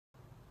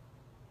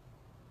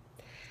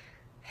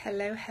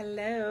Hello,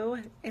 hello.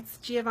 It's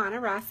Giovanna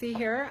Rossi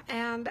here,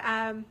 and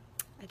I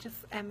just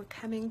am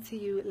coming to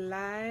you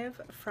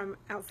live from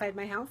outside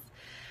my house.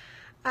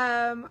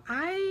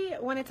 I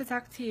wanted to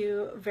talk to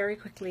you very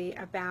quickly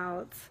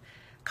about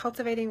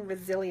cultivating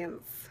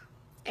resilience.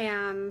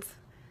 And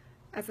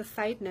as a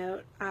side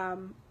note,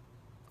 I'm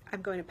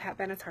going to Pat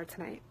Benatar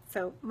tonight,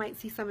 so might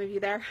see some of you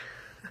there.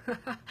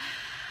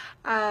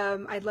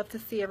 I'd love to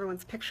see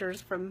everyone's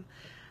pictures from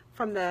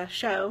the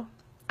show.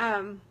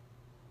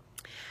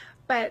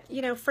 But,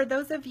 you know, for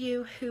those of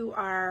you who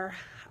are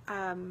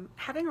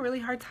having a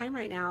really hard time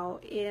right now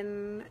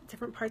in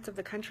different parts of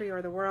the country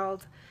or the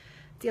world,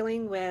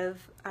 dealing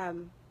with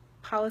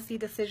policy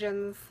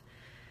decisions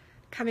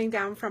coming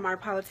down from our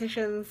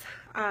politicians,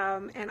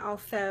 and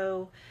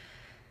also,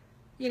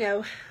 you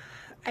know,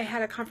 I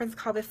had a conference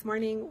call this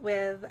morning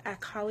with a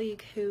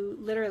colleague who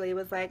literally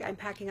was like, I'm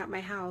packing up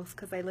my house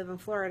because I live in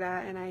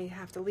Florida and I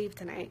have to leave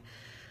tonight.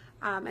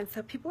 And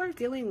so people are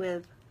dealing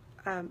with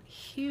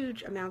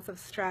huge amounts of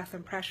stress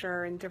and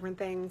pressure and different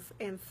things,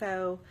 and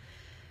so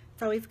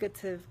it's always good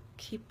to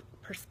keep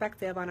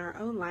perspective on our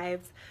own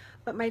lives.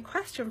 But my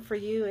question for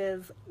you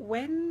is,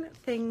 when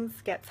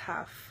things get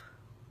tough,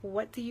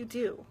 what do you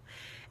do?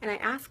 And I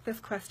ask this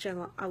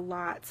question a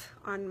lot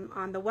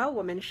on the Well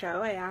Woman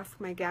show. I ask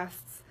my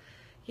guests,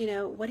 you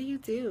know, what do you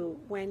do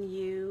when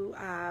you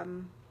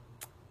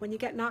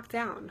get knocked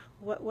down?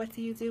 What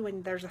do you do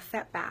when there's a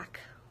setback,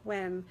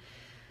 when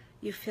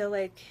you feel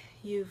like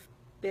you've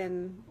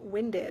been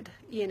winded,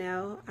 you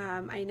know?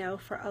 I know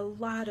for a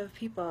lot of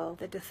people,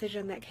 the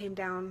decision that came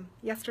down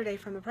yesterday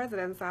from the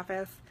president's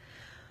office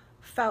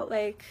felt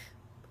like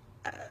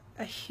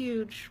a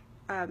huge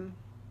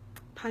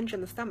punch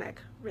in the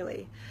stomach,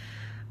 really.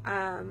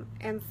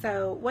 And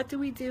so what do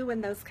we do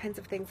when those kinds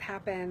of things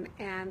happen,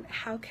 and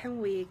how can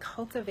we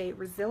cultivate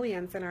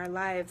resilience in our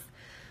lives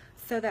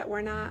so that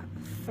we're not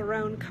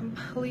thrown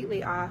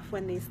completely off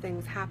when these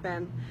things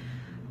happen?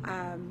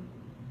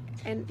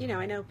 And, you know,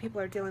 I know people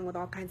are dealing with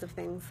all kinds of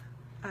things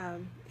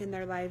in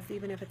their lives,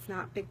 even if it's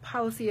not big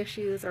policy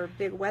issues or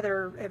big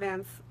weather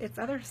events, it's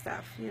other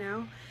stuff, you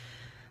know.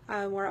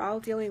 We're all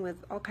dealing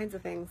with all kinds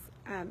of things,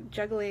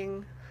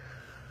 juggling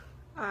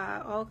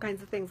all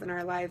kinds of things in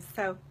our lives.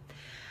 So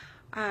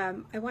I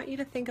want you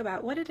to think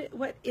about what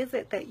is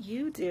it that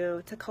you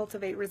do to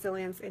cultivate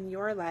resilience in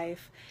your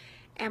life.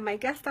 And my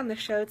guest on the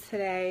show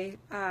today,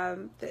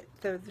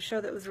 the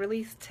show that was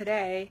released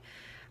today,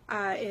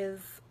 is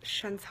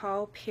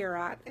Chantal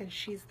Pierrat, and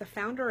she's the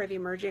founder of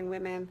Emerging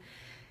Women.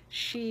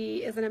 She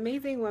is an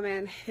amazing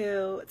woman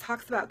who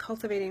talks about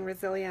cultivating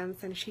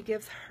resilience, and she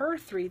gives her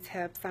 3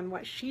 tips on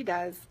what she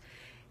does.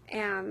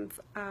 And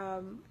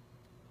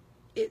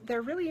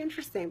they're really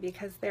interesting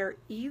because they're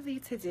easy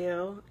to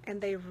do,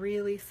 and they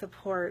really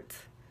support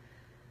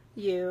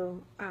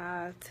you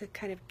to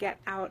kind of get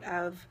out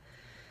of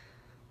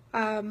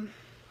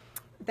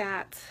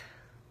that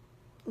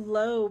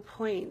low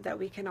point that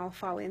we can all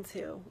fall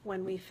into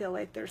when we feel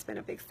like there's been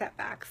a big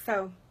setback.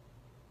 So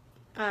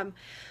I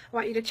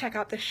want you to check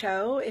out the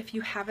show if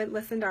you haven't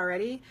listened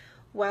already,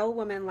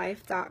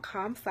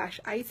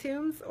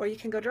 wellwomanlife.com/iTunes, or you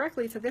can go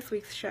directly to this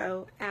week's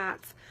show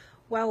at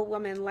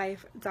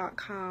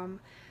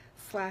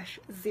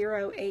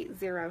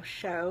wellwomanlife.com/080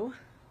 show.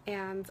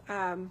 And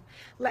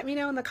let me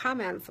know in the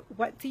comments,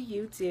 what do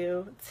you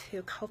do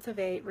to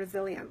cultivate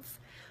resilience?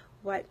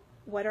 What's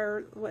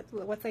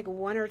like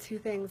 1 or 2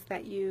 things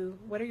that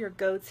what are your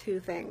go-to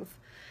things?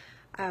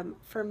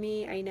 For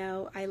me, I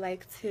know I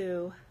like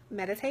to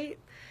meditate.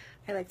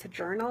 I like to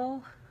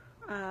journal.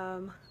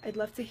 I'd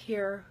love to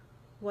hear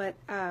what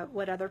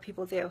other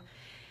people do.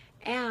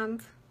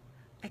 And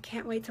I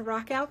can't wait to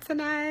rock out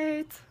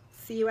tonight.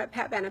 See you at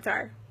Pat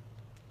Benatar.